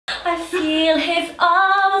I feel his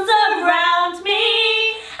arms around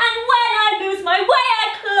me, and when I lose my way,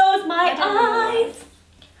 I close my eyes,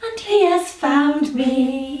 and he has found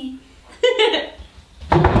me.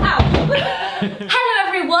 Hello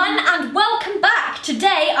everyone, and welcome back.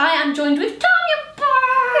 Today I am joined with Tanya.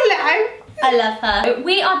 Hello. I love her.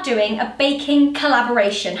 We are doing a baking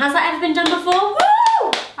collaboration. Has that ever been done before?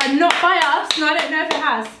 Woo! And not by us, and I don't know if it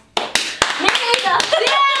has. Me neither.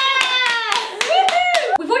 Yeah!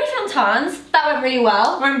 We've already filmed Tans. That went really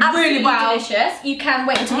well. Went really well. Delicious. You can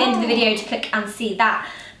wait until the end of the video to click and see that.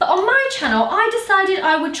 But on my channel, I decided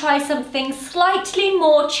I would try something slightly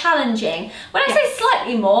more challenging. When I say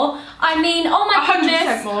slightly more, I mean, oh my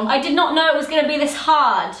goodness, more. I did not know it was going to be this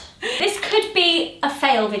hard. This could be a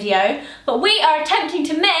fail video, but we are attempting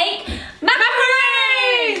to make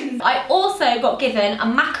macarons! I also got given a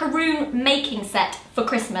macaroon making set for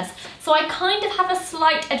Christmas, so I kind of have a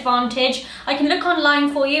slight advantage. I can look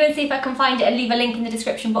online for you and see if I can find it and leave a link in the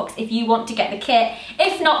description box if you want to get the kit.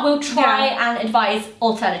 If not, we'll try and advise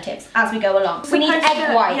alternatives as we go along. We need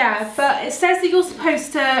egg whites. Yeah, but it says that you're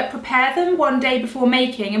supposed to prepare them one day before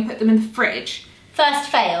making and put them in the fridge.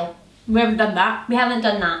 First fail. We haven't done that. We haven't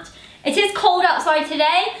done that. It is cold outside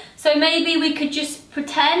today, so maybe we could just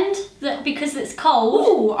pretend that because it's cold.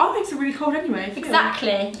 Ooh, our eggs are really cold anyway. Exactly.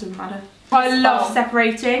 It doesn't matter. I love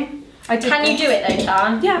separating. Can you do it though,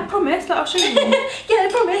 Tan? Yeah, I promise. I'll show you. Yeah, I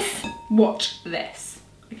promise. Watch this.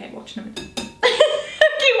 Okay, watch in a minute.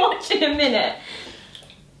 Okay, watch in a minute.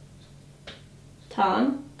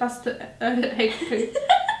 Tan? That's the egg poo.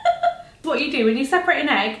 What you do when you separate an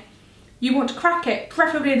egg, you want to crack it,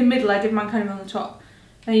 preferably in the middle. I did mine kind of on the top.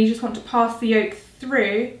 And you just want to pass the yolk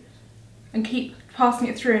through and keep passing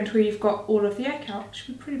it through until you've got all of the egg out, which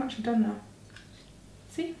we pretty much have done now.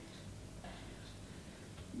 See?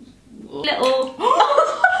 Little.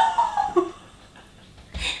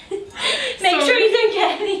 Make sure you don't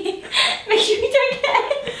get any. Make sure you don't get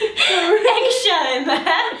any eggshell in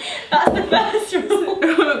there. That's the first rule.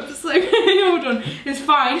 Hold on, it's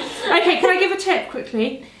fine. Okay, can I give a tip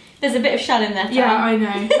quickly? There's a bit of shell in there, Tam. Yeah, I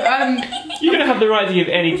know. You don't have the right to give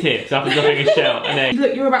any tips after dropping a shell and egg.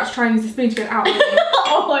 Look, you're about to try and use the spoon to get it out.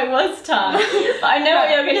 Oh, I was Tam. But I know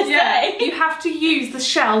what you're going to say. You have to use the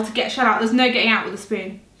shell to get shell out. There's no getting out with a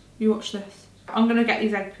spoon. You watch this. I'm going to get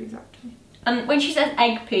these egg poos out. When she says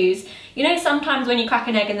egg poos, you know sometimes when you crack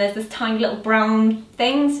an egg and there's this tiny little brown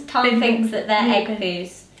things, Tam thinks that they're egg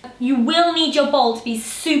poos. You will need your bowl to be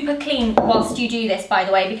super clean whilst you do this, by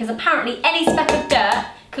the way, because apparently any speck of dirt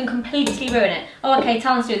can completely ruin it. Oh, okay,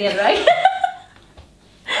 Tan's doing the other egg. Little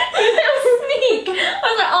sneak. I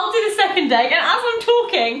was like, I'll do the second egg, and as I'm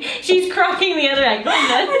talking, she's cracking the other egg. Go on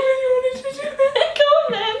then. I really wanted to do it. Go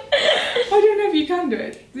on then. I don't know if you can do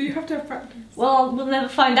it. You have to have practice. Well, we'll never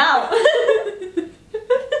find out. It's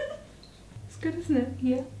good, isn't it?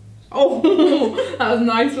 Yeah. Oh, that was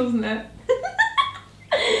nice, wasn't it?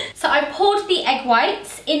 So I poured the egg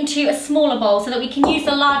whites into a smaller bowl so that we can use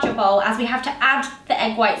the larger bowl, as we have to add the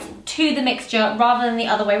egg whites to the mixture rather than the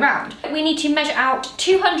other way around. We need to measure out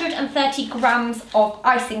 230 grams of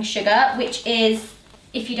icing sugar, which is,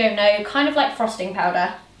 if you don't know, kind of like frosting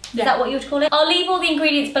powder. Is that what you would call it? I'll leave all the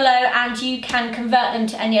ingredients below and you can convert them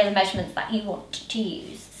to any other measurements that you want to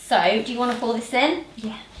use. So, do you want to pour this in?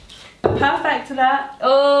 Yeah. Perfect alert.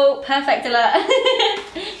 Oh, perfect alert.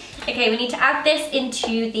 Okay, we need to add this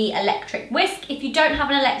into the electric whisk. If you don't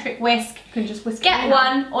have an electric whisk, you can just whisk get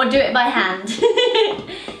one or do it by hand.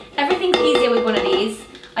 Everything's easier with one of these.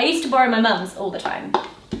 I used to borrow my mum's all the time.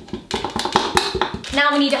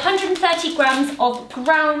 Now we need 130 grams of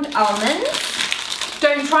ground almonds.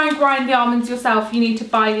 Don't try and grind the almonds yourself. You need to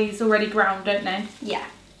buy these already ground, don't they? Yeah.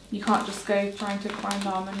 You can't just go trying to grind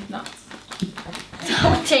almond nuts.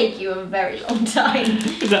 That'll take you a very long time.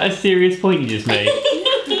 Is that a serious point you just made?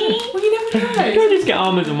 Well, you never know. Don't just get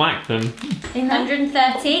almonds and whack them.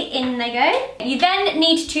 130, in they go. You then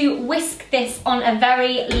need to whisk this on a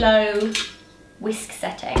very low whisk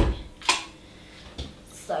setting.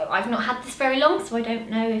 So I've not had this very long, so I don't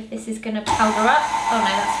know if this is going to powder up. Oh no,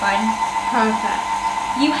 that's fine. Perfect.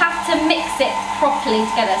 You have to mix it properly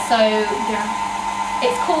together, so yeah.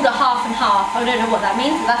 It's called a half and half. I don't know what that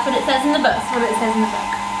means, but that's what it says in the book. That's what it says in the book.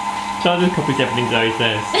 Charles just copies everything Zoe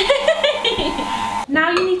says. Now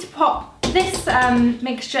you need to pop this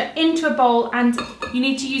mixture into a bowl, and you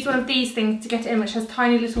need to use one of these things to get it in, which has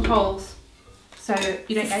tiny little holes, so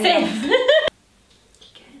you don't get it.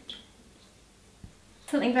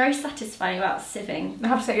 Something very satisfying about sieving. I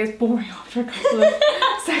have to say it gets boring after a couple of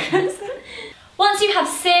seconds. Once you have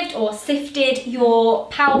sieved or sifted your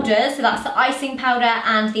powders, so that's the icing powder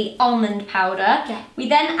and the almond powder, we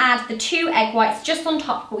then add the 2 egg whites just on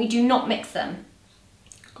top, but we do not mix them.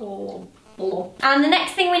 And the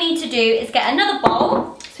next thing we need to do is get another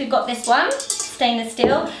bowl. So we've got this one, stainless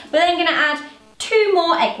steel. We're then going to add 2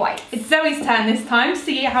 more egg whites. It's Zoe's turn this time.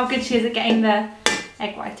 See how good she is at getting the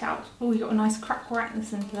egg white out. Oh, we got a nice crack right in the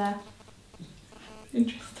centre there.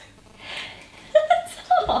 Interesting.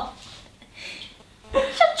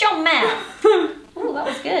 Shut your mouth. Oh, that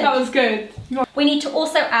was good. That was good. We need to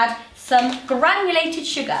also add some granulated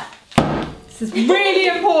sugar. This is really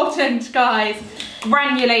important, guys.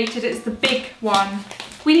 Granulated, it's the big one.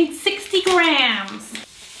 We need 60 grams.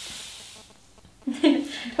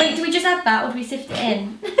 Wait, do we just add that or do we sift it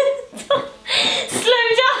in? Slow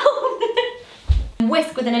down.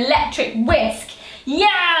 Whisk with an electric whisk.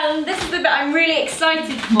 Yeah, this is the bit I'm really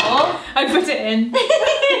excited for. I put it in.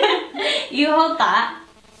 You hold that.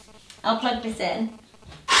 I'll plug this in.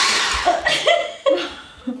 Wait.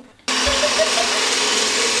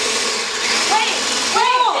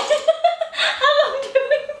 How long do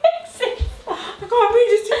we mix it for? I can't read,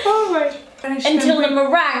 it's too far away. Until the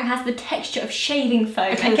meringue has the texture of shaving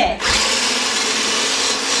foam. Okay. Wait,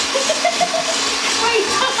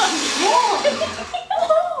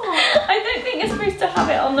 I don't think you're supposed to have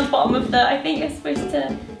it on the bottom of the... I think you're supposed to...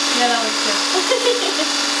 Yeah, that was good.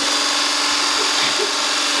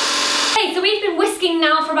 Okay, so we've been whisking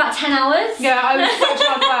now for about 10 hours. Yeah, I was such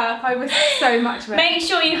hard work. I whisked so much of it. Make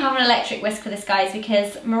sure you have an electric whisk for this, guys,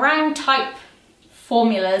 because meringue type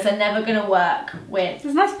formulas are never going to work with...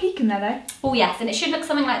 There's a nice peak in there though. Oh yes, and it should look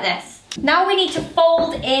something like this. Now we need to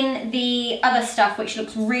fold in the other stuff, which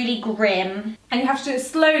looks really grim. And you have to do it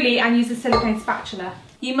slowly and use a silicone spatula.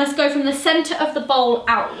 You must go from the centre of the bowl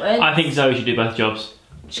outwards. I think Zoe should do both jobs.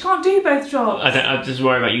 She can't do both jobs. I just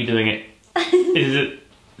worry about you doing it.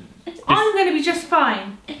 I'm going to be just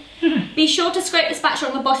fine. Be sure to scrape the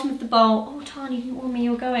spatula on the bottom of the bowl. Oh, Tanya, you didn't warn me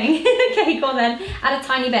you were going. Okay, go on then. Add a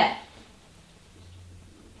tiny bit.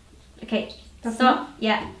 Okay, stop.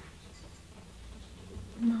 Yeah.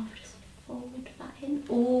 Now just fold that in.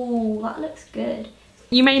 Oh, that looks good.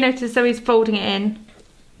 You may notice Zoe's folding it in.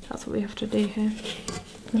 That's what we have to do here.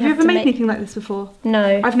 Have you ever made anything like this before?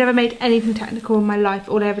 No. I've never made anything technical in my life.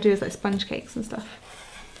 All I ever do is like sponge cakes and stuff.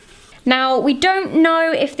 Now, we don't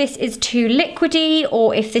know if this is too liquidy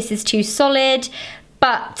or if this is too solid,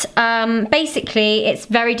 but basically it's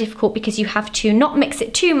very difficult because you have to not mix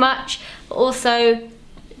it too much, but also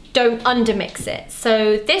don't undermix it.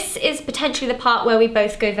 So this is potentially the part where we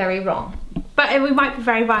both go very wrong. But we might be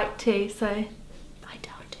very right too, so I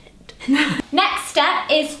doubt it. Next step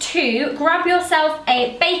is to grab yourself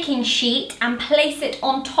a baking sheet and place it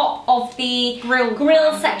on top of the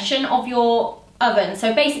grill section of your oven.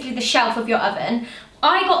 So basically the shelf of your oven.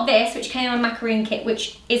 I got this, which came in a macaroon kit,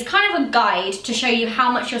 which is kind of a guide to show you how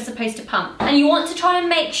much you're supposed to pump. And you want to try and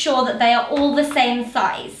make sure that they are all the same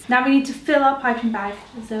size. Now we need to fill our piping bag,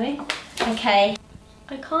 Zoe. Okay.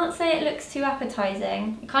 I can't say it looks too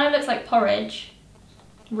appetizing. It kind of looks like porridge.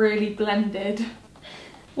 Really blended.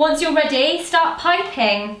 Once you're ready, start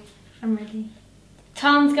piping. I'm ready.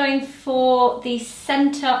 Tan's going for the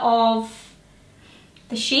centre of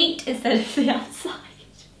the sheet instead of the outside.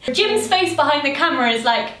 Jim's face behind the camera is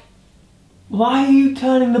like... Why are you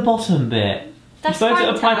turning the bottom bit? That's You're supposed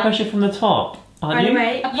fine, to apply Tan. pressure from the top, aren't you?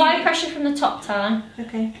 Anyway, Apply pressure from the top, Tan.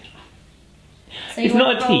 Okay. So you It's want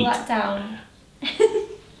not a to roll teat. that down.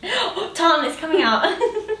 Tan, it's coming out.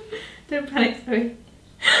 Don't panic, Zoe. Tan,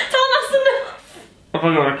 that's enough. Oh my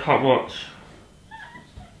god, I can't watch.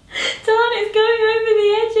 Tan, it's going over the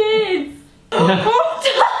edges. Tan,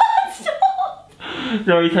 stop.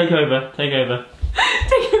 Zoe, take over, take over.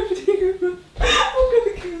 Take over. I'm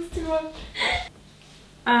gonna kill us too much.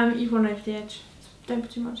 You've gone over the edge. Don't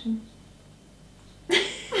put too much in.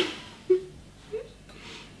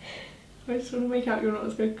 I just want to make out you're not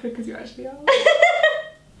as good cook as you actually are.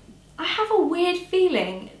 I have a weird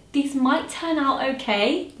feeling these might turn out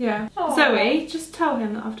okay. Yeah. Aww. Zoe, just tell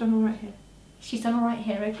him that I've done all right here. She's done all right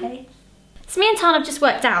here, okay? So me and Tan have just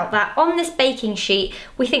worked out that on this baking sheet,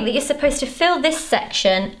 we think that you're supposed to fill this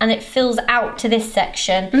section and it fills out to this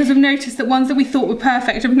section. Because we've noticed that ones that we thought were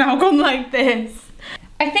perfect have now gone like this.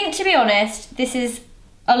 I think, to be honest, this is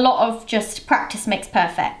a lot of just practice makes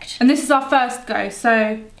perfect. And this is our first go,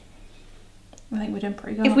 so I think we're doing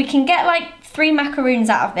pretty good. If we can get like 3 macaroons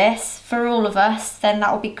out of this for all of us, then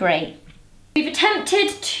that will be great. We've attempted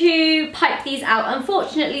to pipe these out.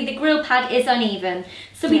 Unfortunately, the grill pad is uneven.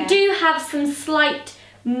 So we do have some slight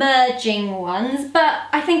merging ones, but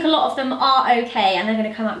I think a lot of them are okay and they're going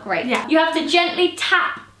to come out great. Yeah. You have to gently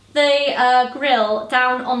tap the grill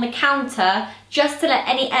down on the counter just to let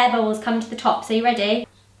any air bubbles come to the top. So you ready?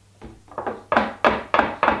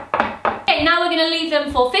 Okay, now we're going to leave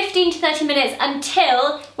them for 15 to 30 minutes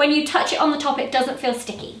until when you touch it on the top it doesn't feel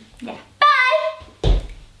sticky. Yeah. Bye!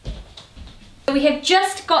 We have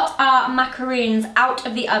just got our macaroons out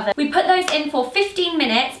of the oven. We put those in for 15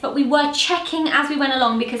 minutes, but we were checking as we went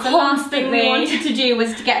along because the last thing we wanted to do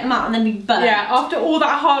was to get them out and then be burnt. Yeah, after all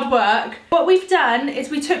that hard work. What we've done is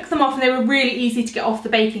we took them off and they were really easy to get off the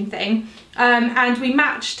baking thing. And we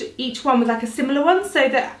matched each one with like a similar one so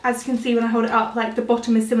that, as you can see when I hold it up, like the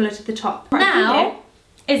bottom is similar to the top. Now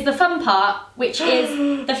is the fun part, which is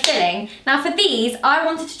the filling. Now for these, I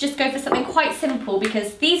wanted to just go for something quite simple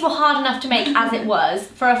because these were hard enough to make as it was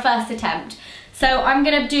for a first attempt. So I'm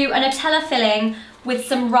gonna do a Nutella filling with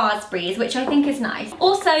some raspberries, which I think is nice.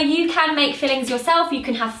 Also, you can make fillings yourself. You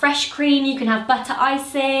can have fresh cream, you can have butter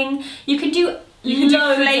icing, you can do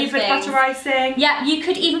flavoured butter icing. Yeah, you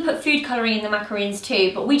could even put food colouring in the macaroons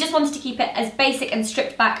too, but we just wanted to keep it as basic and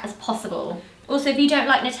stripped back as possible. Also, if you don't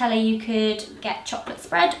like Nutella, you could get chocolate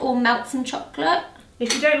spread or melt some chocolate.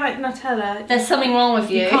 If you don't like Nutella, there's something wrong with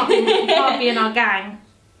you. You can't be in our gang.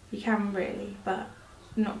 You can really, but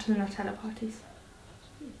not to the Nutella parties.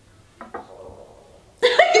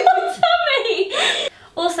 Your tummy!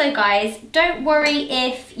 Also guys, don't worry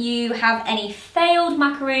if you have any failed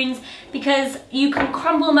macaroons because you can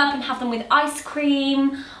crumble them up and have them with ice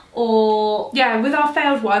cream or... Yeah, with our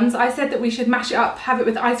failed ones, I said that we should mash it up, have it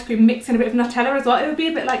with ice cream, mix in a bit of Nutella as well. It would be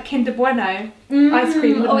a bit like Kinder Bueno ice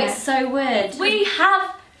cream, wouldn't it? It so would. We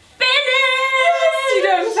have finished! You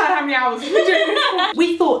don't understand how many hours we're doing this.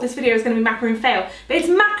 We thought this video was going to be macaroon fail, but it's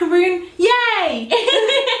macaroon yay!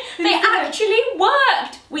 They actually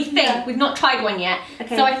worked! We think. Yeah. We've not tried one yet.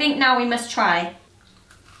 Okay. So I think now we must try.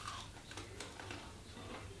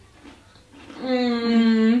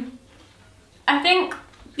 I think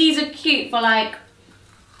these are cute for like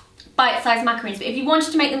bite-sized macaroons, but if you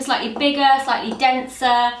wanted to make them slightly bigger, slightly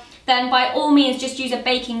denser, then by all means just use a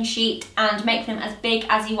baking sheet and make them as big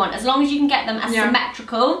as you want. As long as you can get them as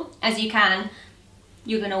symmetrical as you can,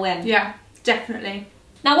 you're gonna win. Yeah, definitely.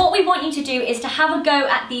 Now what we want you to do is to have a go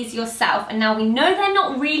at these yourself, and now we know they're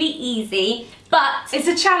not really easy, but it's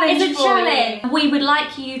a challenge. It's a challenge. We would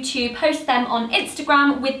like you to post them on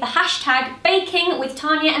Instagram with the hashtag baking with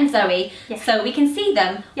Tanya and Zoe, so we can see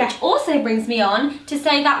them. Which also brings me on to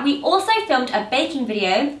say that we also filmed a baking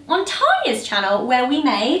video on Tanya's channel where we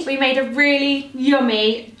made a really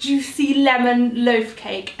yummy, juicy lemon loaf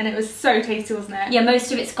cake, and it was so tasty, wasn't it? Yeah,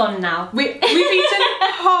 most of it's gone now. We've eaten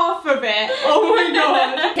half of it. Oh my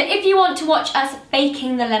god. So if you want to watch us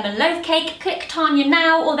baking the lemon loaf cake, click Tanya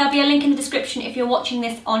now, or there'll be a link in the description if you're watching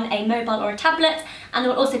this on a mobile or a tablet, and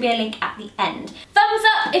there will also be a link at the end. Thumbs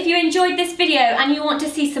up if you enjoyed this video and you want to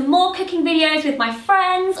see some more cooking videos with my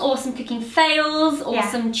friends, or some cooking fails, or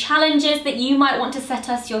some challenges that you might want to set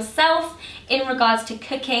us yourself in regards to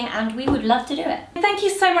cooking, and we would love to do it. Thank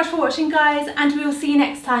you so much for watching guys, and we will see you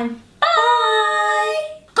next time. Bye!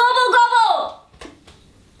 Gobble gobble!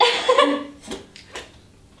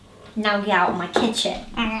 Now get out of my kitchen.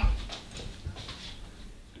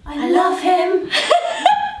 I love him.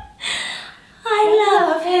 I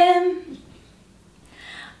love him.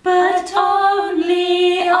 But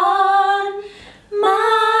only on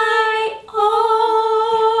my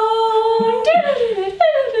own.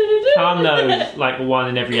 Tam knows like 1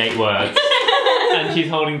 in every 8 words. And she's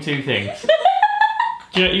holding 2 things.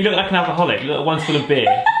 Do you know, you look like an alcoholic. You look like one's full of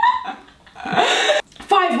beer.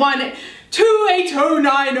 5128090.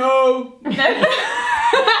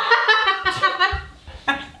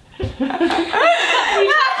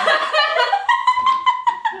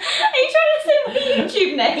 Are you trying to say my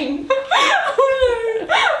YouTube name? Oh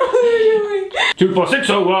no.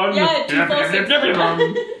 24601. Yeah,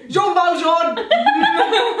 24601. Jean Valjean.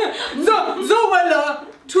 Zoella.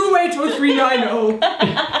 280390.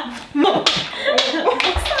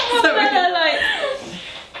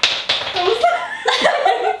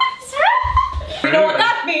 You know what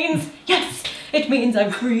that means? Yes, it means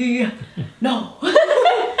I'm free. No.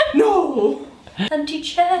 No. Empty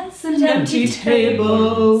chairs and empty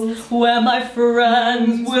tables where my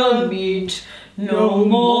friends will meet no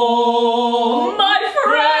more. My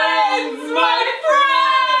friends,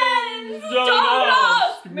 don't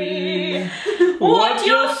ask me what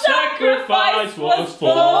your sacrifice was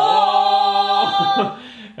for.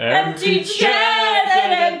 Empty chairs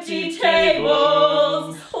and empty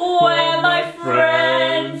tables where my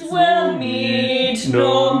friends will meet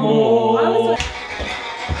no more.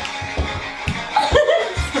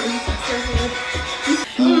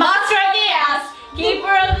 Master of the ass,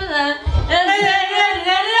 keeper of the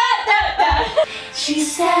she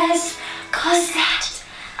says, Cosette,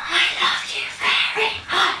 I love you very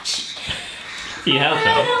much. Yeah,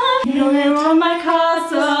 okay. You're on my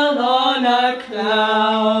castle on a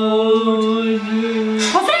cloud.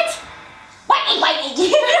 Cosette!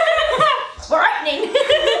 Waiting! We're opening.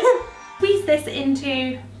 Squeeze this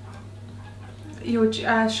into your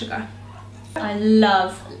sugar. I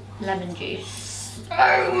love lemon juice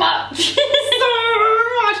so much. So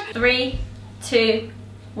much. 3, 2,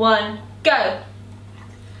 1, go.